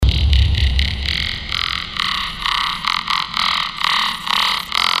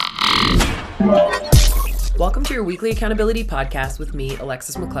to your weekly accountability podcast with me,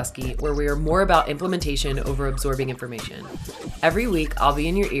 Alexis McCluskey, where we are more about implementation over absorbing information. Every week, I'll be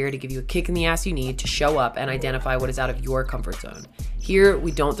in your ear to give you a kick in the ass you need to show up and identify what is out of your comfort zone. Here,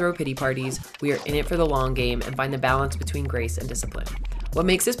 we don't throw pity parties, we are in it for the long game and find the balance between grace and discipline. What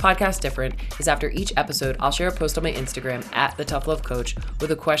makes this podcast different is after each episode, I'll share a post on my Instagram at The Tough Love Coach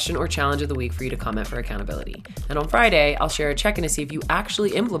with a question or challenge of the week for you to comment for accountability. And on Friday, I'll share a check-in to see if you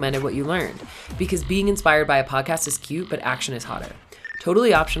actually implemented what you learned. Because being inspired by a podcast is cute, but action is hotter.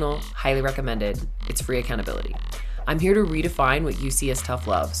 Totally optional, highly recommended. It's free accountability. I'm here to redefine what you see as tough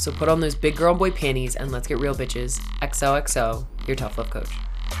love. So put on those big girl and boy panties and let's get real, bitches. XOXO, your Tough Love Coach.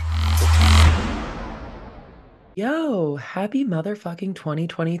 Yo, happy motherfucking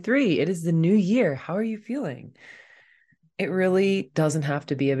 2023. It is the new year. How are you feeling? It really doesn't have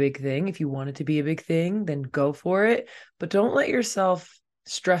to be a big thing. If you want it to be a big thing, then go for it. But don't let yourself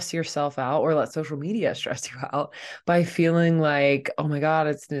stress yourself out or let social media stress you out by feeling like, oh my God,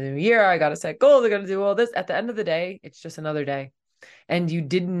 it's the new year. I got to set goals. I got to do all this. At the end of the day, it's just another day. And you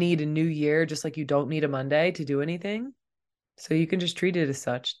didn't need a new year, just like you don't need a Monday to do anything. So you can just treat it as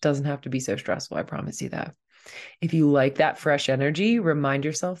such. It doesn't have to be so stressful. I promise you that. If you like that fresh energy, remind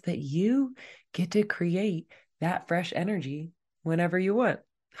yourself that you get to create that fresh energy whenever you want.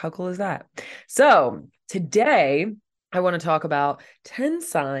 How cool is that? So today, I want to talk about 10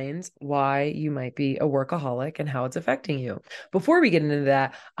 signs why you might be a workaholic and how it's affecting you. Before we get into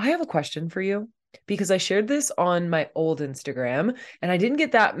that, I have a question for you because I shared this on my old Instagram and I didn't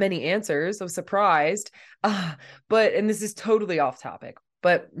get that many answers. I was surprised. And this is totally off topic.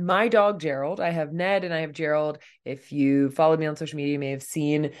 But my dog, Gerald, I have Ned and I have Gerald. If you followed me on social media, you may have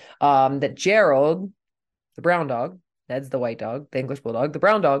seen that Gerald, the brown dog, Ned's the white dog, the English bulldog, the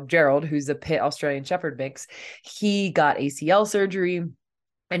brown dog, Gerald, who's a pit Australian Shepherd mix, he got ACL surgery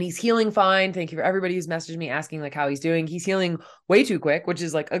and he's healing fine. Thank you for everybody who's messaged me asking like how he's doing. He's healing way too quick, which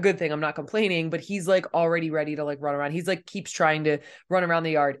is like a good thing. I'm not complaining, but he's like already ready to like run around. He's like keeps trying to run around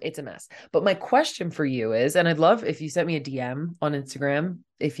the yard. It's a mess. But my question for you is, and I'd love if you sent me a DM on Instagram,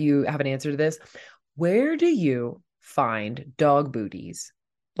 if you have an answer to this, where do you find dog booties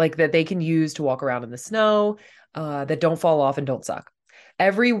like that they can use to walk around in the snow, that don't fall off and don't suck?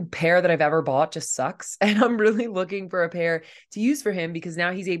 Every pair that I've ever bought just sucks. And I'm really looking for a pair to use for him because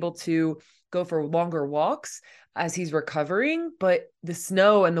now he's able to go for longer walks as he's recovering. But the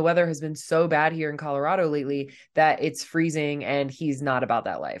snow and the weather has been so bad here in Colorado lately that it's freezing and he's not about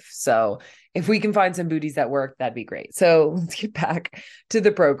that life. So if we can find some booties that work, that'd be great. So let's get back to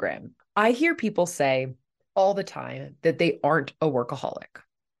the program. I hear people say all the time that they aren't a workaholic,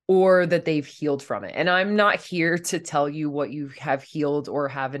 or that they've healed from it. And I'm not here to tell you what you have healed or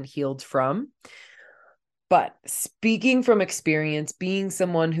haven't healed from. But speaking from experience, being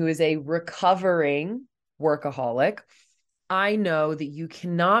someone who is a recovering workaholic, I know that you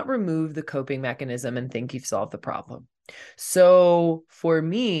cannot remove the coping mechanism and think you've solved the problem. So for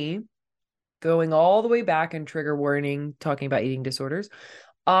me, going all the way back and trigger warning, talking about eating disorders,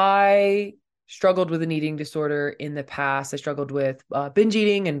 I struggled with an eating disorder in the past. I struggled with binge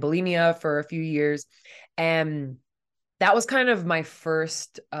eating and bulimia for a few years. And that was kind of my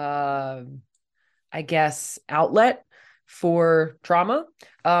first, outlet for trauma.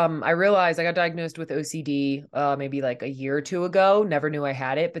 I realized I got diagnosed with OCD maybe like a year or two ago. Never knew I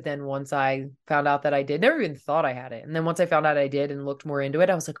had it. But then once I found out that I did, never even thought I had it. And then once I found out I did and looked more into it,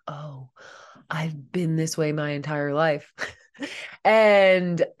 I was like, oh, I've been this way my entire life.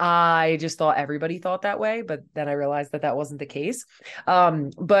 And I just thought everybody thought that way. But then I realized that that wasn't the case.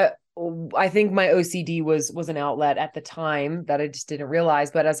 But I think my OCD was an outlet at the time that I just didn't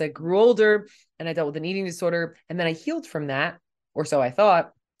realize. But as I grew older and I dealt with an eating disorder and then I healed from that, or so I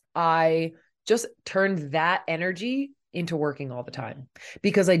thought, I just turned that energy into working all the time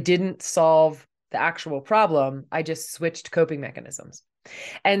because I didn't solve the actual problem. I just switched coping mechanisms.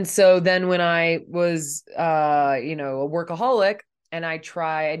 And so then when I was, a workaholic and I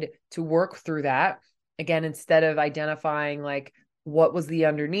tried to work through that, again, instead of identifying like what was the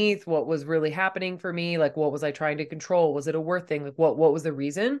underneath, what was really happening for me, like what was I trying to control? Was it a worth thing? Like what was the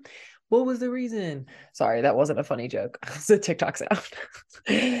reason? What was the reason? Sorry, that wasn't a funny joke. It's a TikTok sound.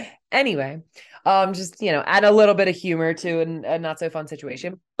 Anyway, just, add a little bit of humor to a not so fun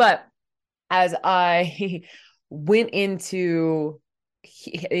situation. But as I went into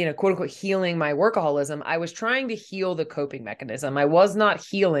quote unquote healing my workaholism, I was trying to heal the coping mechanism. I was not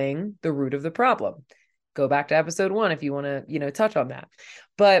healing the root of the problem. Go back to episode 1 if you want to, touch on that.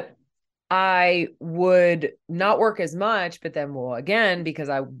 But I would not work as much, but then, again, because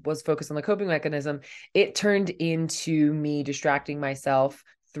I was focused on the coping mechanism, it turned into me distracting myself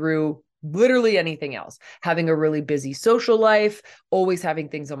through literally anything else. Having a really busy social life, always having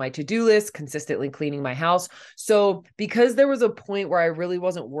things on my to-do list, consistently cleaning my house. So because there was a point where I really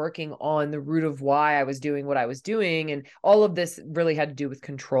wasn't working on the root of why I was doing what I was doing, and all of this really had to do with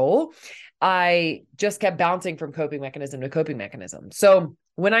control, I just kept bouncing from coping mechanism to coping mechanism. So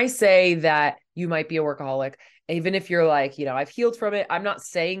when I say that you might be a workaholic, even if you're like, I've healed from it, I'm not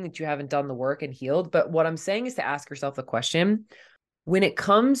saying that you haven't done the work and healed, but what I'm saying is to ask yourself the question, when it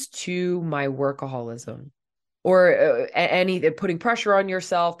comes to my workaholism or any putting pressure on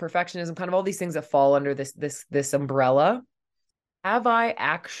yourself, perfectionism, kind of all these things that fall under this umbrella, have I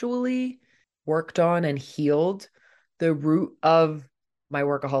actually worked on and healed the root of my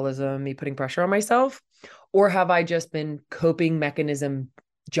workaholism, me putting pressure on myself? Or have I just been coping mechanism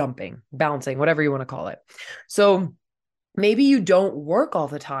jumping, bouncing, whatever you want to call it? So maybe you don't work all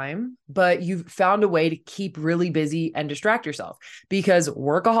the time, but you've found a way to keep really busy and distract yourself, because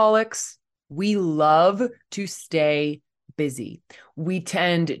workaholics, we love to stay busy. We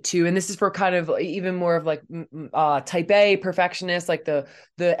tend to, and this is for kind of even more of like type A perfectionists, like the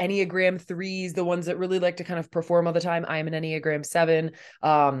Enneagram 3s, the ones that really like to kind of perform all the time. I am an Enneagram 7,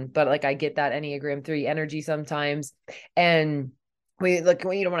 but like I get that Enneagram 3 energy sometimes. And we like,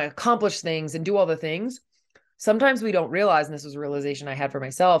 when you don't want to accomplish things and do all the things, sometimes we don't realize, and this was a realization I had for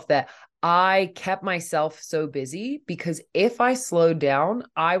myself, that I kept myself so busy because if I slowed down,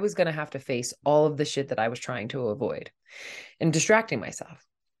 I was going to have to face all of the shit that I was trying to avoid and distracting myself.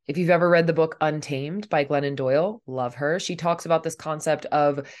 If you've ever read the book Untamed by Glennon Doyle, love her. She talks about this concept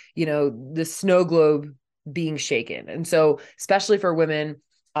of, the snow globe being shaken. And so, especially for women,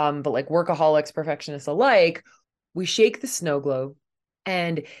 but like workaholics, perfectionists alike, we shake the snow globe,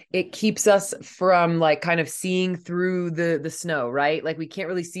 and it keeps us from like kind of seeing through the snow, right? Like we can't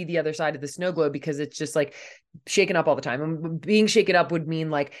really see the other side of the snow globe because it's just like shaken up all the time. And being shaken up would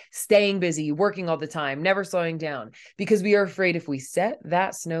mean like staying busy, working all the time, never slowing down, because we are afraid if we set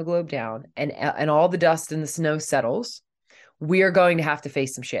that snow globe down and all the dust and the snow settles, we are going to have to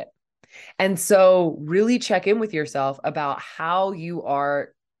face some shit. And so really check in with yourself about how you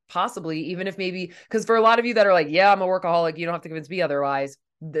are, possibly, even if maybe, because for a lot of you that are like, yeah, I'm a workaholic, you don't have to convince me otherwise.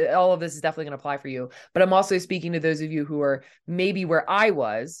 All of this is definitely going to apply for you. But I'm also speaking to those of you who are maybe where I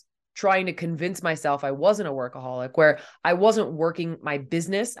was, trying to convince myself I wasn't a workaholic, where I wasn't working my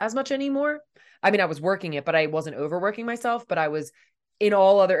business as much anymore. I mean, I was working it, but I wasn't overworking myself, but I was in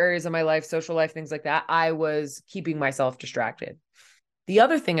all other areas of my life, social life, things like that. I was keeping myself distracted. The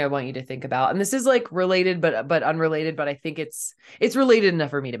other thing I want you to think about, and this is like related, but unrelated, but I think it's related enough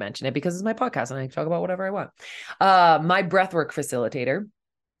for me to mention it because it's my podcast and I talk about whatever I want. My breathwork facilitator,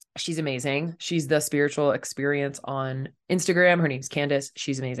 she's amazing. She's the Spiritual Experience on Instagram. Her name's Candace.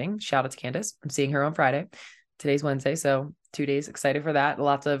 She's amazing. Shout out to Candace. I'm seeing her on Friday. Today's Wednesday, so 2 days. Excited for that.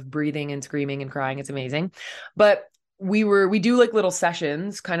 Lots of breathing and screaming and crying. It's amazing. But we do like little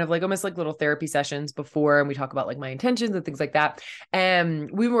sessions, kind of like almost like little therapy sessions before, and we talk about like my intentions and things like that.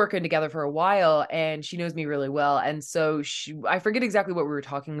 And we were working together for a while, and she knows me really well. And so I forget exactly what we were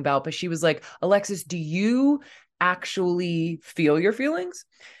talking about, but she was like, Alexis, do you actually feel your feelings?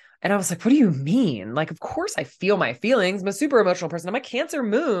 And I was like, what do you mean? Like, of course I feel my feelings. I'm a super emotional person. I'm a Cancer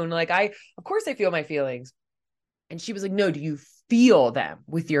moon. Like of course I feel my feelings. And she was like, no, do you feel them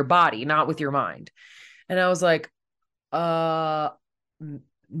with your body, not with your mind? And I was like,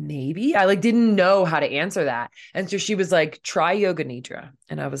 maybe. I like didn't know how to answer that. And so she was like, try yoga nidra.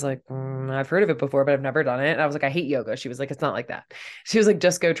 And I was like, I've heard of it before, but I've never done it. And I was like, I hate yoga. She was like, it's not like that. She was like,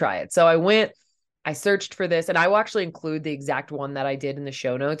 just go try it. So I went, I searched for this, and I will actually include the exact one that I did in the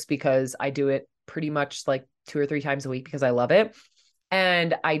show notes because I do it pretty much like 2 or 3 times a week because I love it.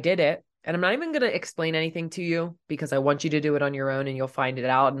 And I did it. And I'm not even going to explain anything to you because I want you to do it on your own and you'll find it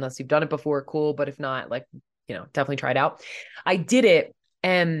out unless you've done it before. Cool. But if not, like, definitely try it out. I did it.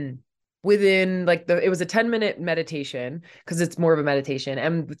 And within like it was a 10-minute meditation because it's more of a meditation.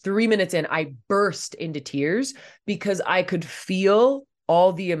 And 3 minutes in, I burst into tears because I could feel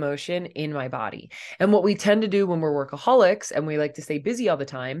all the emotion in my body. And what we tend to do when we're workaholics and we like to stay busy all the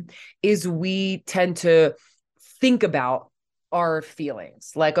time is we tend to think about our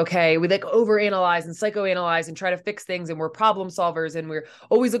feelings. Like, okay, we like overanalyze and psychoanalyze and try to fix things, and we're problem solvers and we're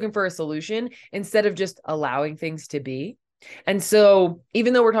always looking for a solution instead of just allowing things to be. And so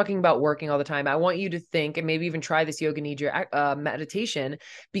even though we're talking about working all the time, I want you to think and maybe even try this yoga nidra meditation,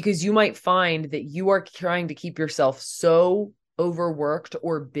 because you might find that you are trying to keep yourself so overworked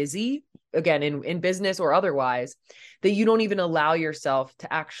or busy, again, in business or otherwise, that you don't even allow yourself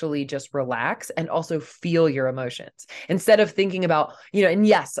to actually just relax and also feel your emotions instead of thinking about, and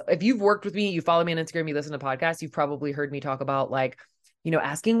yes, if you've worked with me, you follow me on Instagram, you listen to podcasts, you've probably heard me talk about like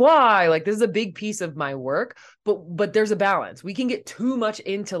asking why. Like, this is a big piece of my work, but there's a balance. We can get too much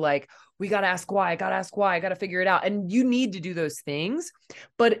into like, we got to ask why, I got to ask why, I got to figure it out. And you need to do those things.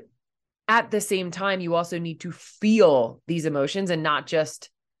 But at the same time, you also need to feel these emotions and not just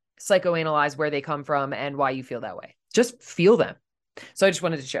psychoanalyze where they come from and why you feel that way. Just feel them. So I just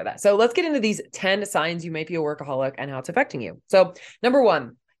wanted to share that. So let's get into these 10 signs you might be a workaholic and how it's affecting you. So number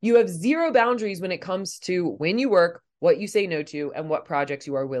one, you have zero boundaries when it comes to when you work, what you say no to, and what projects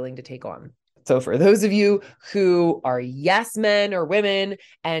you are willing to take on. So for those of you who are yes men or women,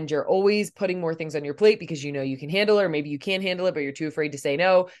 and you're always putting more things on your plate because you know you can handle it, or maybe you can't handle it, but you're too afraid to say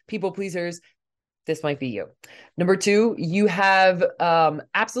no, people pleasers, this might be you. Number two, you have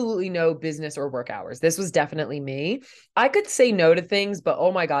absolutely no business or work hours. This was definitely me. I could say no to things, but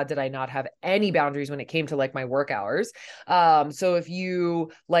oh my God, did I not have any boundaries when it came to like my work hours. So if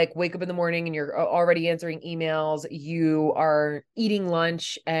you like wake up in the morning and you're already answering emails, you are eating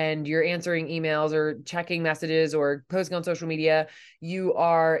lunch and you're answering emails or checking messages or posting on social media, you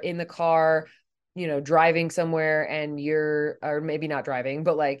are in the car, driving somewhere and or maybe not driving,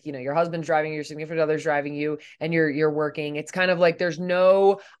 but like, your husband's driving, your significant other's driving you and you're working. It's kind of like,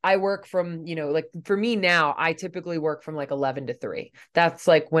 I work from, like for me now, I typically work from like 11 to 3. That's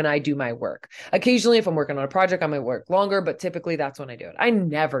like when I do my work. Occasionally, if I'm working on a project, I might work longer, but typically that's when I do it. I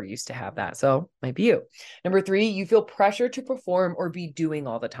never used to have that. So might be you. Number 3, you feel pressure to perform or be doing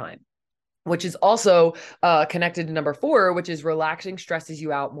all the time, which is also connected to number 4, which is relaxing stresses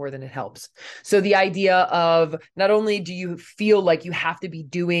you out more than it helps. So the idea of not only do you feel like you have to be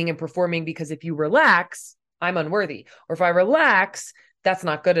doing and performing because if you relax, I'm unworthy. Or if I relax, that's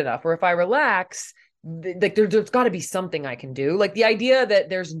not good enough. Or if I relax, like there's got to be something I can do. Like the idea that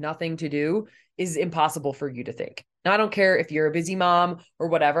there's nothing to do is impossible for you to think. Now, I don't care if you're a busy mom or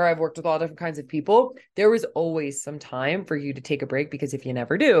whatever. I've worked with all different kinds of people. There is always some time for you to take a break because if you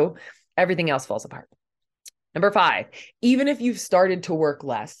never do, everything else falls apart. Number 5, even if you've started to work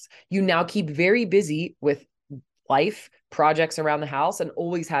less, you now keep very busy with life, projects around the house, and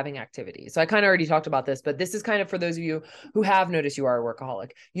always having activities. So I kind of already talked about this, but this is kind of for those of you who have noticed you are a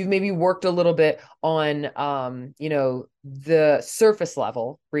workaholic. You've maybe worked a little bit on, the surface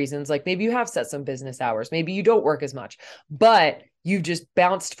level reasons. Like maybe you have set some business hours. Maybe you don't work as much, but you've just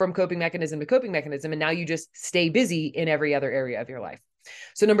bounced from coping mechanism to coping mechanism. And now you just stay busy in every other area of your life.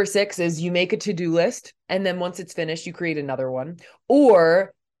 So number 6 is you make a to-do list. And then once it's finished, you create another one.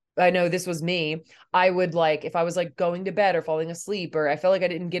 Or I know this was me. I would like, if I was like going to bed or falling asleep, or I felt like I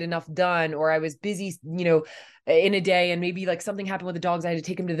didn't get enough done, or I was busy, in a day and maybe like something happened with the dogs. I had to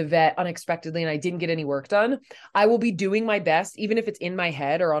take them to the vet unexpectedly and I didn't get any work done. I will be doing my best, even if it's in my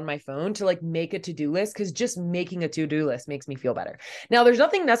head or on my phone, to like make a to-do list, because just making a to-do list makes me feel better. Now, there's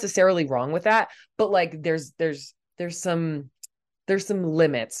nothing necessarily wrong with that, but like there's some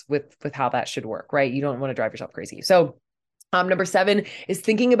limits with how that should work, right? You don't want to drive yourself crazy. So number 7 is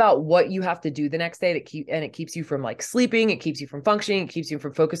thinking about what you have to do the next day it keeps you from like sleeping. It keeps you from functioning. It keeps you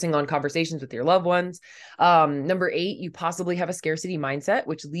from focusing on conversations with your loved ones. Number 8, you possibly have a scarcity mindset,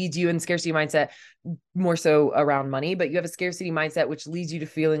 which leads you in scarcity mindset more so around money, but you have a scarcity mindset, which leads you to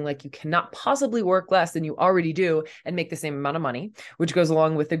feeling like you cannot possibly work less than you already do and make the same amount of money, which goes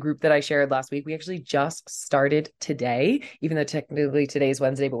along with the group that I shared last week. We actually just started today, even though technically today is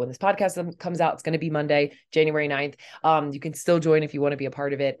Wednesday, but when this podcast comes out, it's going to be Monday, January 9th. You can still join if you want to be a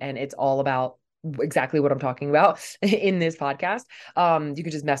part of it. And it's all about exactly what I'm talking about in this podcast. You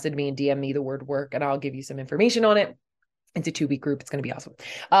can just message me and DM me the word work and I'll give you some information on it. It's a 2-week group. It's going to be awesome.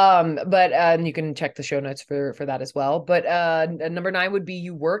 But you can check the show notes for that as well. But number 9 would be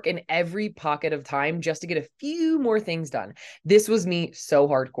you work in every pocket of time just to get a few more things done. This was me so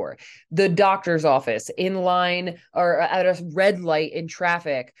hardcore. The doctor's office, in line, or at a red light, in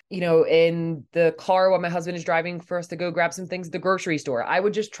traffic, in the car while my husband is driving for us to go grab some things at the grocery store. I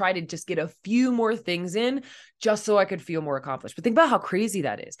would just try to just get a few more things in just so I could feel more accomplished. But think about how crazy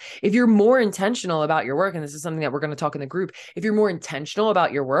that is. If you're more intentional about your work, and this is something that we're going to talk in the group, if you're more intentional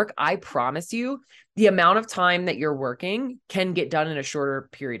about your work, I promise you the amount of time that you're working can get done in a shorter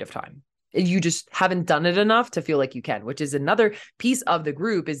period of time. You just haven't done it enough to feel like you can, which is another piece of the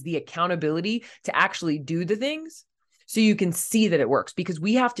group, is the accountability to actually do the things so you can see that it works, because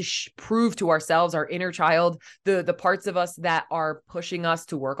we have to prove to ourselves, our inner child, the parts of us that are pushing us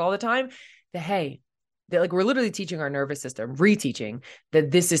to work all the time, that, hey, like we're literally teaching our nervous system, reteaching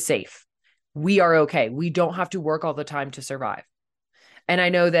that this is safe. We are okay. We don't have to work all the time to survive. And I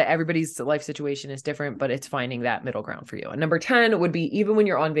know that everybody's life situation is different, but it's finding that middle ground for you. And number 10 would be, even when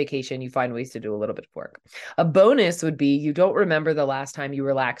you're on vacation, you find ways to do a little bit of work. A bonus would be, you don't remember the last time you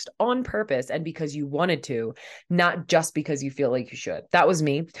relaxed on purpose and because you wanted to, not just because you feel like you should. That was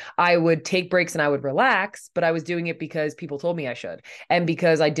me. I would take breaks and I would relax, but I was doing it because people told me I should. And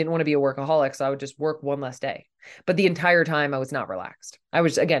because I didn't want to be a workaholic, so I would just work one less day. But the entire time I was not relaxed. I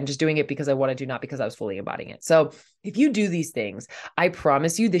was, again, just doing it because I wanted to, not because I was fully embodying it. So if you do these things, I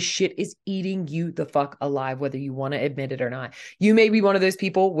promise you, this shit is eating you the fuck alive, whether you want to admit it or not. You may be one of those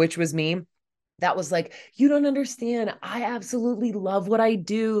people, which was me, that was like, you don't understand. I absolutely love what I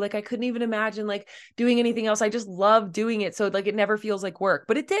do. Like, I couldn't even imagine like doing anything else. I just love doing it. So like, it never feels like work,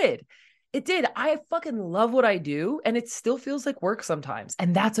 but it did. It did. I fucking love what I do, and it still feels like work sometimes,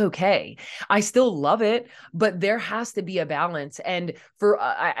 and that's okay. I still love it, but there has to be a balance. And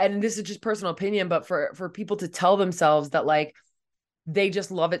and this is just personal opinion, but for people to tell themselves that like, they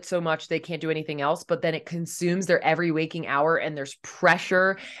just love it so much they can't do anything else, but then it consumes their every waking hour and there's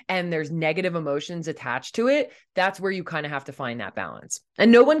pressure and there's negative emotions attached to it. That's where you kind of have to find that balance.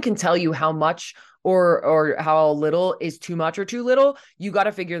 And no one can tell you how much or how little is too much or too little. You got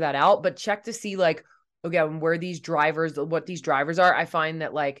to figure that out, but check to see like, again, what these drivers are. I find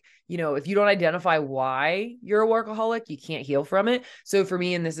that like, if you don't identify why you're a workaholic, you can't heal from it. So for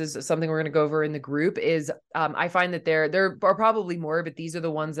me, and this is something we're going to go over in the group, is I find that there are probably more, but these are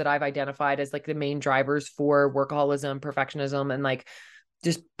the ones that I've identified as like the main drivers for workaholism, perfectionism, and like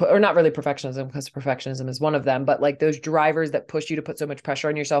or not really perfectionism, because perfectionism is one of them, but like those drivers that push you to put so much pressure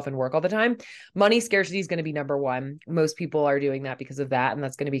on yourself and work all the time. Money scarcity is going to be number one. Most people are doing that because of that. And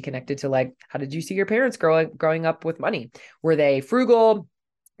that's going to be connected to like, how did you see your parents growing up with money? Were they frugal?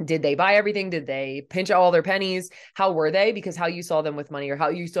 Did they buy everything? Did they pinch all their pennies? How were they? Because how you saw them with money, or how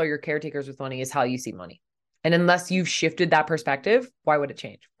you saw your caretakers with money, is how you see money. And unless you've shifted that perspective, why would it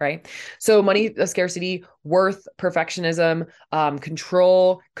change? Right. So money scarcity, worth, perfectionism,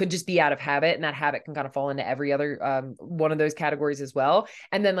 control could just be out of habit. And that habit can kind of fall into every other one of those categories as well.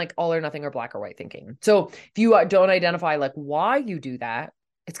 And then like all or nothing or black or white thinking. So if you don't identify like why you do that,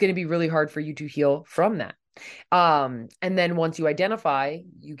 it's going to be really hard for you to heal from that. And then once you identify,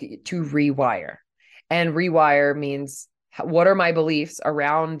 you get to rewire. And rewire means, what are my beliefs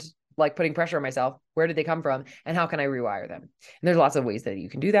around like putting pressure on myself? Where did they come from? And how can I rewire them? And there's lots of ways that you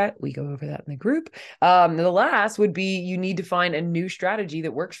can do that. We go over that in the group. The last would be, you need to find a new strategy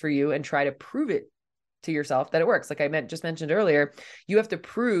that works for you and try to prove it to yourself that it works. Like I just mentioned earlier, you have to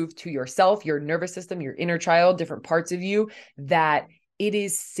prove to yourself, your nervous system, your inner child, different parts of you, that it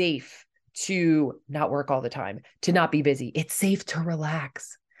is safe to not work all the time, to not be busy. It's safe to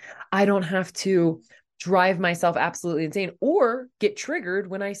relax. I don't have to drive myself absolutely insane or get triggered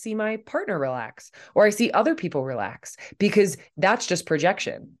when I see my partner relax or I see other people relax, because that's just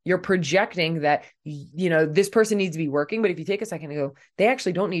projection. You're projecting that, this person needs to be working. But if you take a second and go, they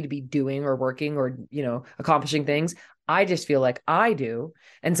actually don't need to be doing or working or, accomplishing things. I just feel like I do.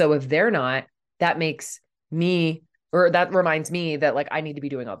 And so if they're not, that makes me, or that reminds me that like, I need to be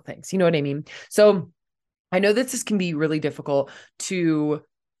doing all the things. You know what I mean? So I know that this can be really difficult to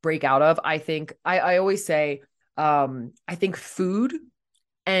break out of. I think I always say, I think food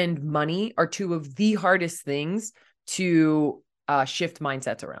and money are two of the hardest things to shift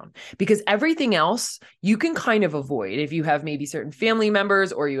mindsets around, because everything else you can kind of avoid if you have maybe certain family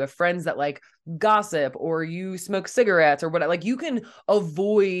members, or you have friends that like gossip, or you smoke cigarettes or whatever. Like you can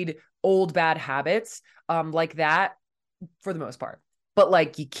avoid old bad habits like that for the most part. But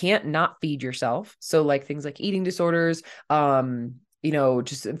like, you can't not feed yourself. So like things like eating disorders,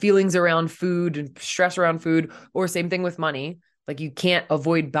 just feelings around food and stress around food, or same thing with money. Like you can't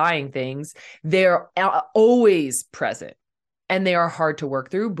avoid buying things. They're always present and they are hard to work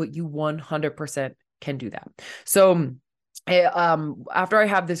through, but you 100% can do that. So after I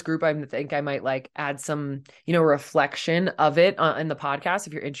have this group, I think I might like add some, reflection of it in the podcast.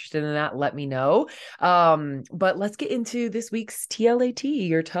 If you're interested in that, let me know. But let's get into this week's TLAT,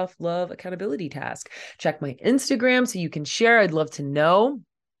 your tough love accountability task. Check my Instagram so you can share. I'd love to know.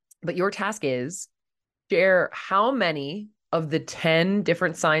 But your task is share how many of the 10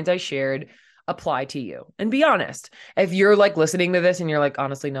 different signs I shared apply to you, and be honest. If you're like listening to this and you're like,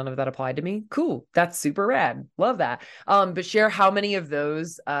 honestly, none of that applied to me, cool, that's super rad, love that. But share how many of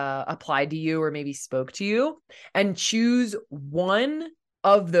those applied to you or maybe spoke to you, and choose one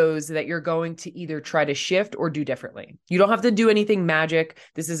of those that you're going to either try to shift or do differently. You don't have to do anything magic.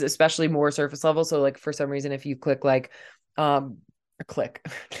 This is especially more surface level. So like for some reason, if you click like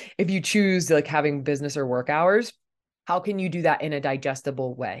if you choose like having business or work hours, How can you do that in a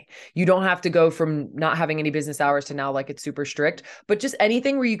digestible way? You don't have to go from not having any business hours to now like it's super strict, but just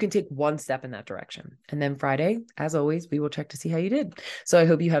anything where you can take one step in that direction. And then Friday, as always, we will check to see how you did. So I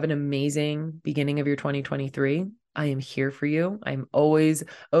hope you have an amazing beginning of your 2023. I am here for you. I'm always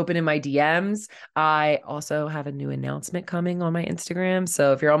open in my DMs. I also have a new announcement coming on my Instagram.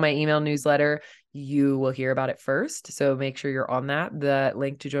 So if you're on my email newsletter, you will hear about it first. So make sure you're on that. The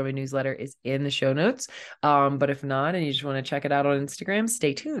link to join my newsletter is in the show notes. But if not, and you just want to check it out on Instagram,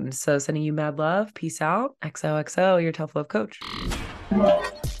 stay tuned. So sending you mad love. Peace out. XOXO, your tough love coach.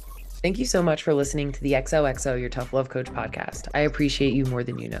 Thank you so much for listening to the XOXO Your Tough Love Coach podcast. I appreciate you more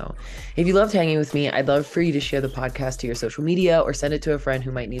than you know. If you loved hanging with me, I'd love for you to share the podcast to your social media or send it to a friend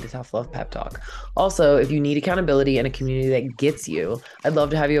who might need a tough love pep talk. Also, if you need accountability and a community that gets you, I'd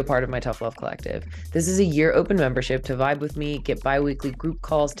love to have you a part of my Tough Love Collective. This is a year open membership to vibe with me, get bi-weekly group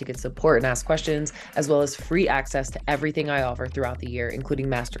calls to get support and ask questions, as well as free access to everything I offer throughout the year, including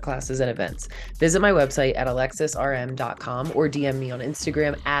masterclasses and events. Visit my website at alexisrm.com or DM me on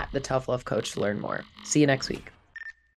Instagram at the Tough Love Coach to learn more. See you next week.